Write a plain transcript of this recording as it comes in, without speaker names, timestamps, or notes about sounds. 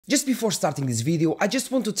Just before starting this video, I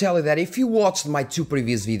just want to tell you that if you watched my two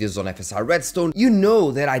previous videos on FSR Redstone, you know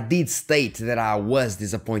that I did state that I was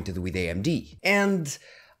disappointed with AMD. And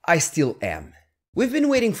I still am. We've been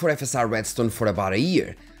waiting for FSR Redstone for about a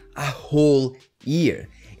year. A whole year.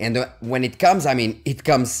 And when it comes, it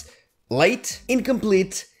comes late,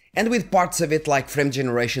 incomplete, and with parts of it like frame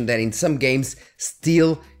generation that in some games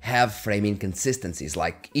still have frame inconsistencies,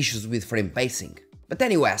 like issues with frame pacing. But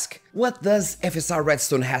then you ask, what does FSR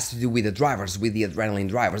Redstone has to do with the drivers, with the Adrenalin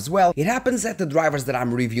drivers? Well, it happens that the drivers that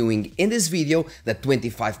I'm reviewing in this video, the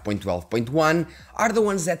 25.12.1, are the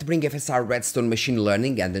ones that bring FSR Redstone machine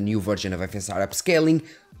learning and the new version of FSR upscaling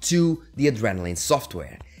to the Adrenalin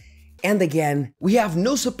software. And again, we have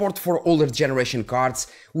no support for older generation cards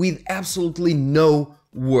with absolutely no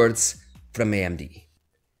words from AMD.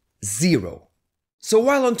 Zero. So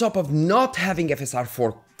while on top of not having FSR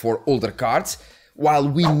for older cards, while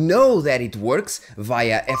we know that it works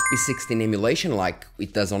via FP16 emulation like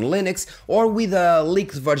it does on Linux, or with a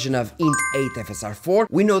leaked version of Int8 FSR4,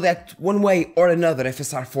 we know that one way or another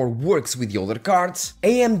FSR4 works with the older cards,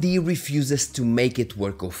 AMD refuses to make it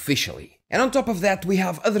work officially. And on top of that, we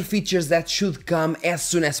have other features that should come as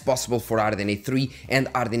soon as possible for RDNA 3 and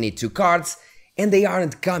RDNA 2 cards, and they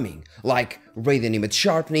aren't coming, like Radeon image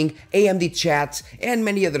sharpening, AMD chat, and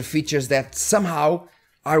many other features that somehow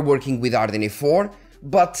are working with RDNA 4,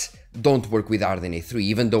 but don't work with RDNA 3,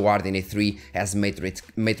 even though RDNA 3 has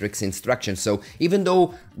matrix instructions. So even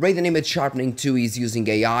though Radeon image sharpening 2 is using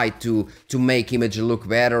AI to make image look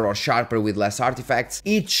better or sharper with less artifacts,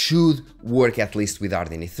 it should work at least with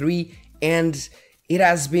RDNA 3, and it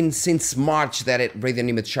has been since March that Radeon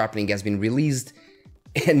image sharpening has been released,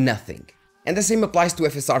 and nothing. And the same applies to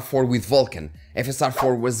FSR4 with Vulkan.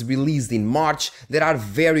 FSR4 was released in March, there are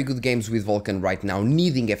very good games with Vulkan right now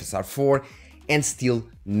needing FSR4, and still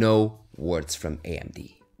no words from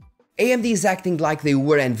AMD. AMD is acting like they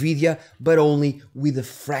were Nvidia, but only with a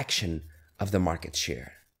fraction of the market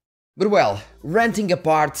share. But well, ranting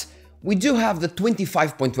apart, we do have the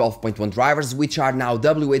 25.12.1 drivers, which are now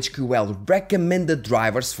WHQL recommended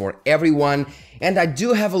drivers for everyone, and I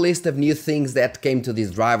do have a list of new things that came to these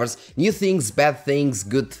drivers, new things, bad things,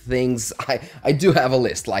 good things. I do have a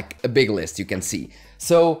list, like a big list you can see.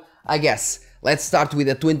 So I guess let's start with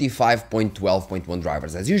the 25.12.1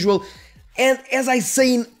 drivers as usual. And as I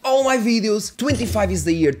say in all my videos, 25 is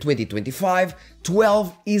the year 2025,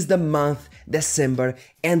 12 is the month December,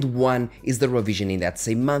 and 1 is the revision in that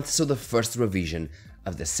same month, so the first revision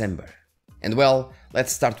of December. And well,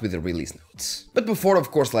 let's start with the release notes. But before,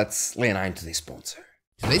 of course, let's lay an eye into the sponsor.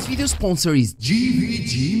 Today's video sponsor is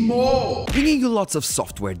GVG Mall, bringing you lots of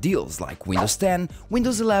software deals like Windows 10,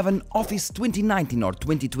 Windows 11, Office 2019 or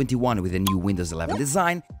 2021 with a new Windows 11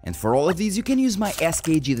 design, and for all of these you can use my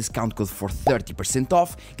SKG discount code for 30%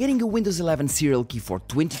 off, getting a Windows 11 serial key for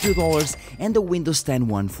 $22 and a Windows 10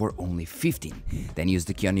 one for only $15. Then use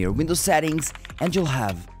the key on your Windows settings and you'll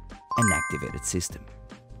have an activated system.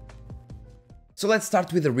 So let's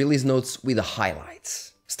start with the release notes with the highlights.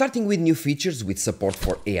 Starting with new features with support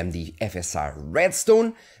for AMD FSR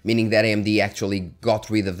Redstone, meaning that AMD actually got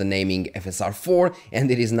rid of the naming FSR4 and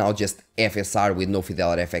it is now just FSR with no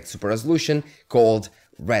Fidelity FX Super Resolution called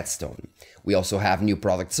Redstone. We also have new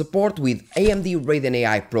product support with AMD Radeon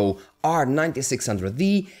AI Pro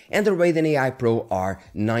R9600D and the Radeon AI Pro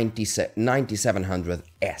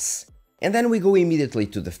R9700S. And then we go immediately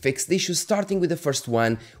to the fixed issues, starting with the first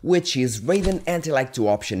one, which is Radeon Anti-Lag 2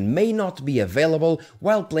 option may not be available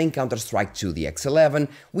while playing Counter-Strike 2 DX11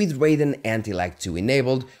 with Radeon Anti-Lag 2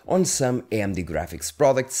 enabled on some AMD graphics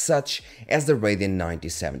products such as the Radeon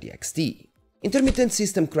 9070 XT. Intermittent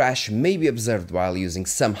system crash may be observed while using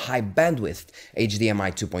some high bandwidth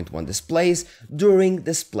HDMI 2.1 displays during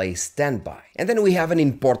display standby. And then we have an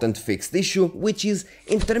important fixed issue, which is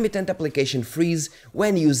intermittent application freeze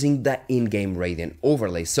when using the in-game Radeon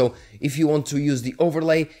overlay. So if you want to use the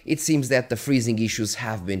overlay, it seems that the freezing issues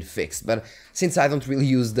have been fixed. But since I don't really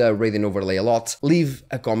use the Radeon overlay a lot, leave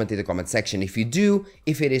a comment in the comment section if you do,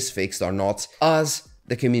 if it is fixed or not. Us,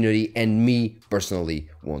 the community, and me personally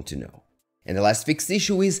want to know. And the last fixed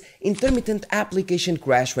issue is intermittent application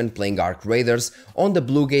crash when playing Arc Raiders on the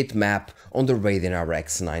Bluegate map on the Radeon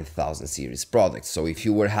RX 9000 series products. So if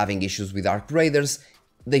you were having issues with Arc Raiders,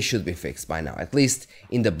 they should be fixed by now, at least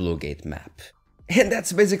in the Bluegate map. And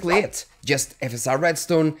that's basically it, just FSR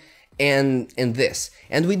Redstone and this.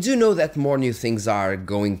 And we do know that more new things are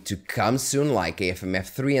going to come soon, like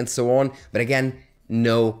AFMF3 and so on, but again,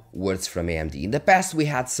 no words from AMD. In the past we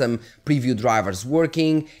had some preview drivers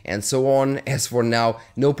working and so on. As for now,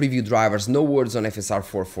 no preview drivers, no words on FSR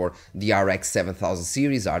 4 for the RX 7000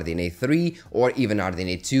 series, RDNA 3 or even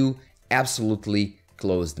RDNA 2. Absolutely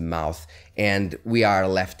closed mouth, and we are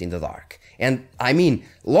left in the dark. And I mean,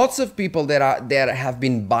 lots of people that have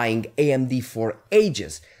been buying AMD for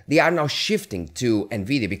ages, they are now shifting to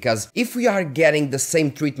Nvidia, because if we are getting the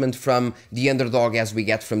same treatment from the underdog as we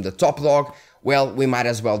get from the top dog, well, we might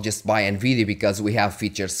as well just buy Nvidia, because we have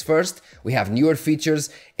features first, we have newer features,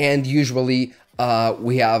 and usually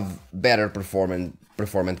we have better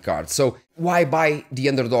performant cards. So why buy the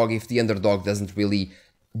underdog if the underdog doesn't really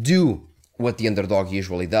do what the underdog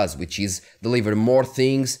usually does, which is deliver more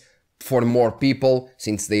things for more people,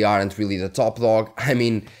 since they aren't really the top dog? I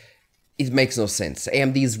mean, it makes no sense.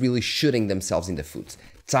 AMD is really shooting themselves in the foot,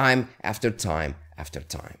 time after time after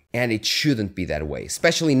time. And it shouldn't be that way,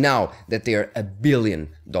 especially now that they're $1 billion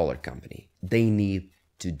company. They need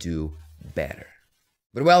to do better.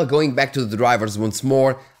 But well, going back to the drivers once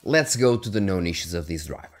more, let's go to the known issues of these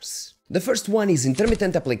drivers. The first one is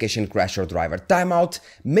intermittent application crash or driver timeout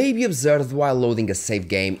may be observed while loading a save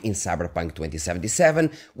game in Cyberpunk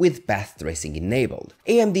 2077 with path tracing enabled.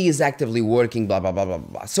 AMD is actively working blah blah blah blah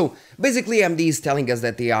blah. So basically AMD is telling us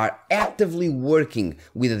that they are actively working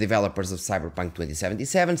with the developers of Cyberpunk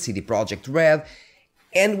 2077, CD Projekt Red,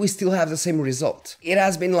 and we still have the same result. It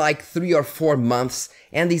has been like 3 or 4 months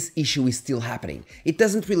and this issue is still happening. It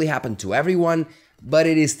doesn't really happen to everyone, but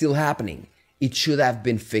it is still happening. It should have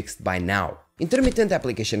been fixed by now. Intermittent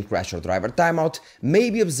application crash or driver timeout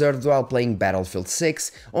may be observed while playing Battlefield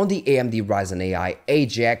 6 on the AMD Ryzen AI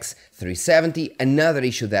AGX 370, another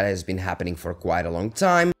issue that has been happening for quite a long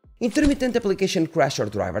time. Intermittent application crash or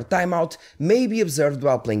driver timeout may be observed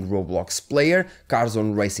while playing Roblox Player,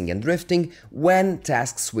 Carzone Racing and Drifting, when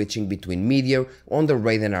task switching between media on the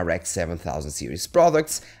Radeon RX 7000 series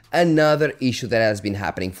products, another issue that has been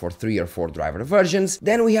happening for 3 or 4 driver versions.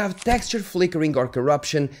 Then we have texture flickering or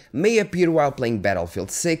corruption may appear while playing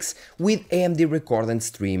Battlefield 6 with AMD Record and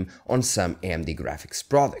Stream on some AMD graphics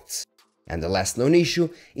products. And the last known issue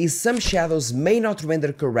is some shadows may not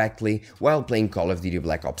render correctly while playing Call of Duty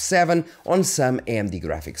Black Ops 7 on some AMD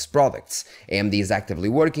graphics products. AMD is actively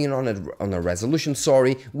working on a resolution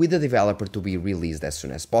with the developer to be released as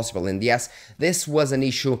soon as possible, and yes, this was an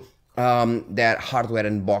issue that Hardware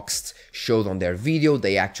Unboxed showed on their video.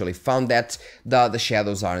 They actually found that the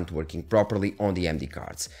shadows aren't working properly on the AMD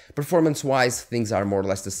cards. Performance wise, things are more or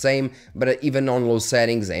less the same, but even on low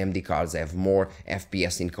settings, AMD cards have more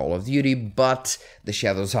FPS in Call of Duty, but the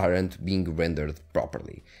shadows aren't being rendered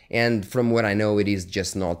properly. And from what I know, it is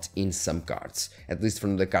just not in some cards. At least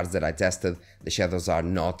from the cards that I tested, the shadows are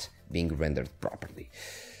not being rendered properly.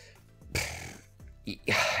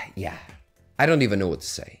 Yeah, I don't even know what to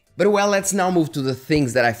say. But well, let's now move to the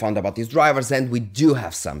things that I found about these drivers, and we do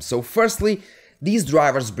have some. So firstly, these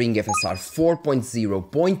drivers bring FSR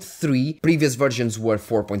 4.0.3, previous versions were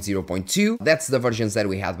 4.0.2, that's the versions that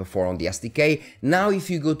we had before on the SDK. Now if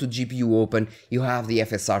you go to GPU Open, you have the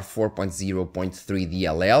FSR 4.0.3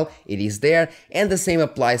 DLL, it is there, and the same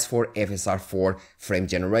applies for FSR 4 frame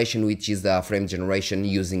generation, which is the frame generation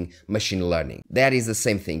using machine learning. That is the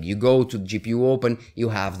same thing, you go to GPU Open, you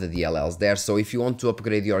have the DLLs there, so if you want to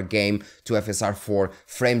upgrade your game to FSR 4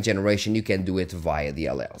 frame generation, you can do it via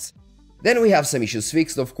DLLs. Then we have some issues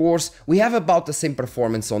fixed, of course. We have about the same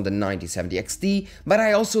performance on the 9070 XT, but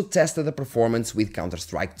I also tested the performance with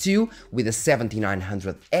Counter-Strike 2 with the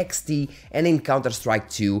 7900 XT, and in Counter-Strike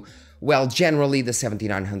 2, well, generally the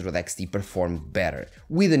 7900 XT performed better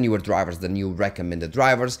with the newer drivers, the new recommended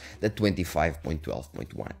drivers, the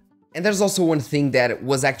 25.12.1. And there's also one thing that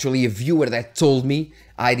was actually a viewer that told me,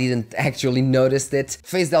 I didn't actually notice it.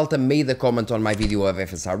 Phase Delta made a comment on my video of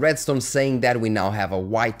FSR Redstone saying that we now have a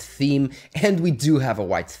white theme, and we do have a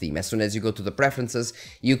white theme. As soon as you go to the preferences,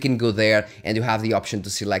 you can go there and you have the option to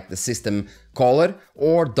select the system color,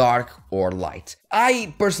 or dark or light.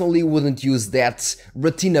 I personally wouldn't use that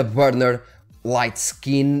retina burner light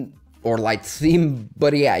skin or light theme,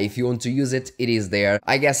 but yeah, if you want to use it, it is there.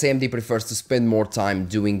 I guess AMD prefers to spend more time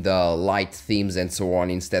doing the light themes and so on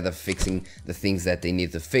instead of fixing the things that they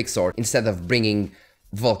need to fix, or instead of bringing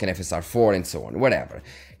Vulkan FSR 4 and so on, whatever.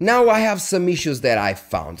 Now I have some issues that I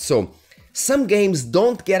found. So some games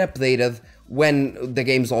don't get updated when the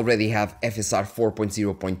games already have FSR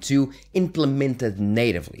 4.0.2 implemented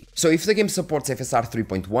natively. So if the game supports FSR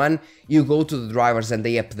 3.1, you go to the drivers and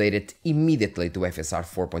they update it immediately to FSR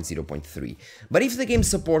 4.0.3. But if the game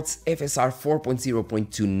supports FSR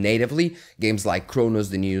 4.0.2 natively, games like Chronos,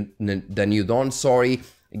 the New Dawn,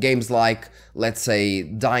 Games like, let's say,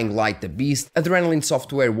 Dying Light the Beast, Adrenalin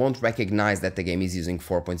software won't recognize that the game is using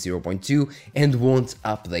 4.0.2 and won't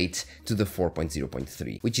update to the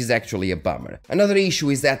 4.0.3, which is actually a bummer. Another issue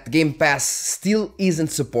is that Game Pass still isn't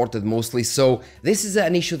supported mostly, so this is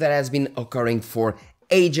an issue that has been occurring for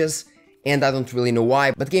ages, and I don't really know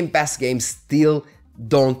why, but Game Pass games still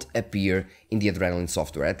don't appear in the Adrenalin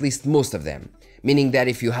software, at least most of them. Meaning that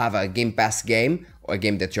if you have a Game Pass game, or a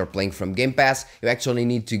game that you're playing from Game Pass, you actually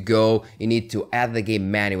need to add the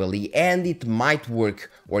game manually, and it might work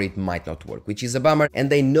or it might not work, which is a bummer, and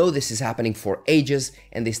they know this is happening for ages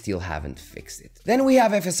and they still haven't fixed it. Then we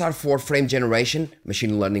have FSR 4 frame generation,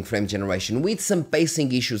 machine learning frame generation, with some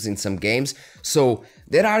pacing issues in some games. So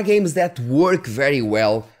there are games that work very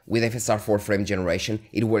well with FSR 4 frame generation.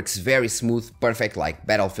 It works very smooth, perfect, like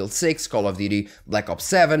Battlefield 6, Call of Duty, Black Ops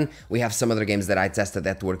 7. We have some other games that I tested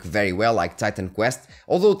that work very well, like Titan Quest,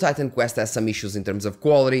 although Titan Quest has some issues in terms of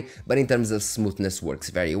quality, but in terms of smoothness works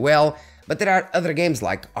very well. But there are other games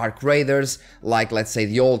like Arc Raiders, like let's say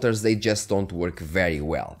The Alters, they just don't work very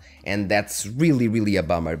well. And that's really a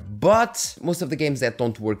bummer. But most of the games that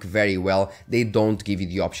don't work very well, they don't give you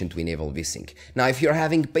the option to enable VSync. Now, if you're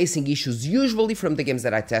having pacing issues, usually from the games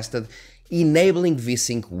that I tested, enabling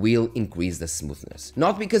VSync will increase the smoothness.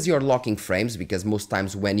 Not because you're locking frames, because most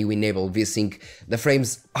times when you enable VSync, the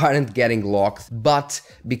frames aren't getting locked, but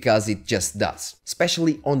because it just does.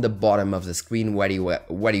 Especially on the bottom of the screen where you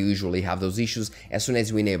usually have those issues. As soon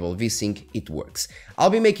as you enable VSync, it works. I'll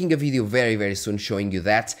be making a video very soon showing you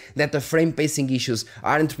that the frame pacing issues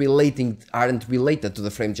aren't related to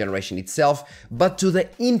the frame generation itself, but to the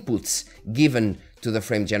inputs given to the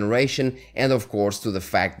frame generation, and of course to the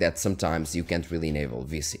fact that sometimes you can't really enable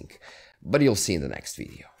VSync. But you'll see in the next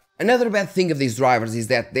video. Another bad thing of these drivers is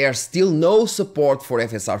that there's still no support for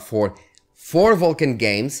FSR 4 for Vulkan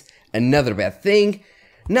games. Another bad thing.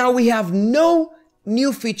 Now we have no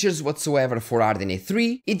new features whatsoever for RDNA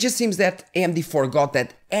 3. It just seems that AMD forgot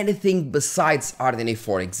that anything besides RDNA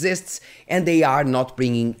 4 exists, and they are not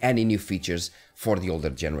bringing any new features for the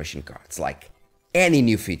older generation cards. Like, any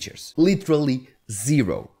new features. Literally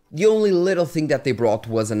zero. The only little thing that they brought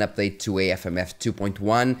was an update to AFMF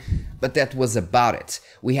 2.1, but that was about it.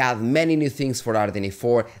 We had many new things for RDNA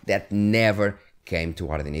 4 that never came to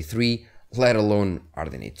RDNA 3, let alone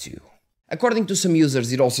RDNA 2. According to some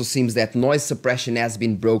users, it also seems that noise suppression has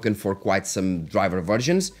been broken for quite some driver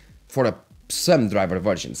versions,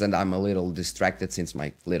 and I'm a little distracted since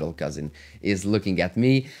my little cousin is looking at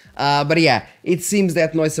me. But yeah, it seems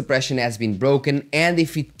that noise suppression has been broken, and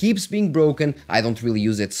if it keeps being broken, I don't really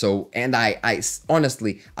use it, and I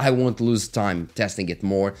honestly, I won't lose time testing it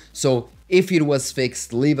more. So if it was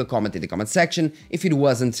fixed, leave a comment in the comment section. If it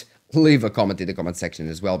wasn't, leave a comment in the comment section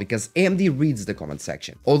as well, because AMD reads the comment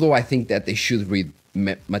section, although I think that they should read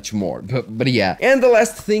much more, but yeah. And the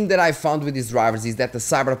last thing that I found with these drivers is that the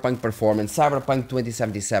Cyberpunk performance, Cyberpunk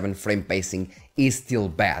 2077 frame pacing is still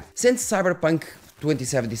bad. Since Cyberpunk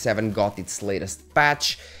 2077 got its latest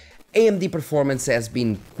patch, AMD performance has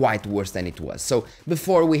been quite worse than it was. So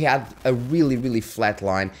before we had a really flat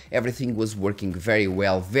line, everything was working very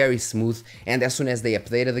well, very smooth, and as soon as they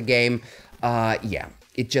updated the game, yeah,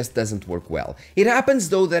 it just doesn't work well. It happens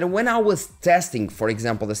though that when I was testing, for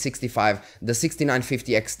example, the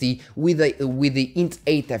 6950 XT with the Int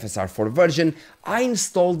 8 FSR 4 version, I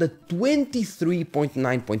installed the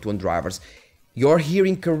 23.9.1 drivers. You're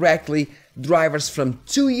hearing correctly, drivers from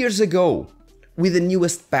 2 years ago with the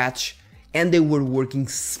newest patch, and they were working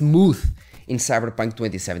smooth in Cyberpunk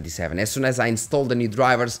 2077. As soon as I installed the new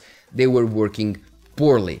drivers, they were working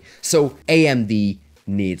poorly. So AMD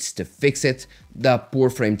needs to fix it. The poor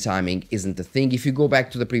frame timing isn't a thing. If you go back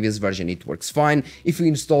to the previous version, it works fine. If you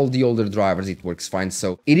install the older drivers, it works fine.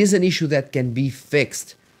 So it is an issue that can be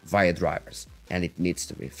fixed via drivers, and it needs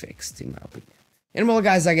to be fixed in my opinion. And well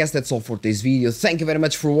guys, I guess that's all for today's video. Thank you very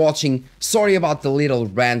much for watching. Sorry about the little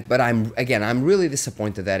rant, but I'm really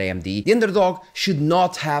disappointed at AMD. The underdog should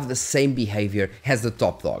not have the same behavior as the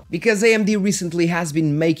top dog, because AMD recently has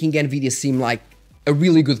been making Nvidia seem like a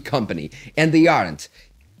really good company, and they aren't,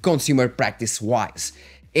 consumer practice wise.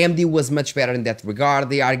 AMD was much better in that regard.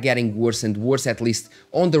 They are getting worse and worse, at least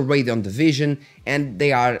on the Radeon division, and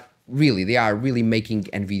they are really making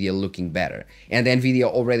Nvidia looking better. And Nvidia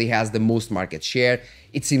already has the most market share.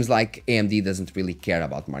 It seems like AMD doesn't really care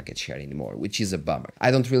about market share anymore, which is a bummer.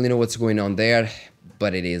 I don't really know what's going on there,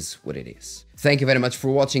 but it is what it is. Thank you very much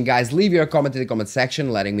for watching, guys. Leave your comment in the comment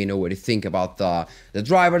section, letting me know what you think about the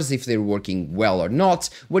drivers, if they're working well or not.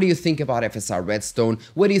 What do you think about FSR Redstone?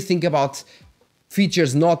 What do you think about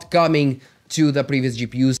features not coming to the previous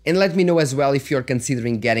GPUs, and let me know as well if you're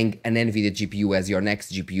considering getting an NVIDIA GPU as your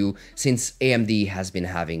next GPU, since AMD has been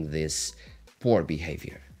having this poor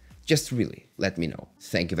behavior. Just really let me know.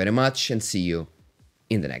 Thank you very much and see you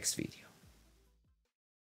in the next video.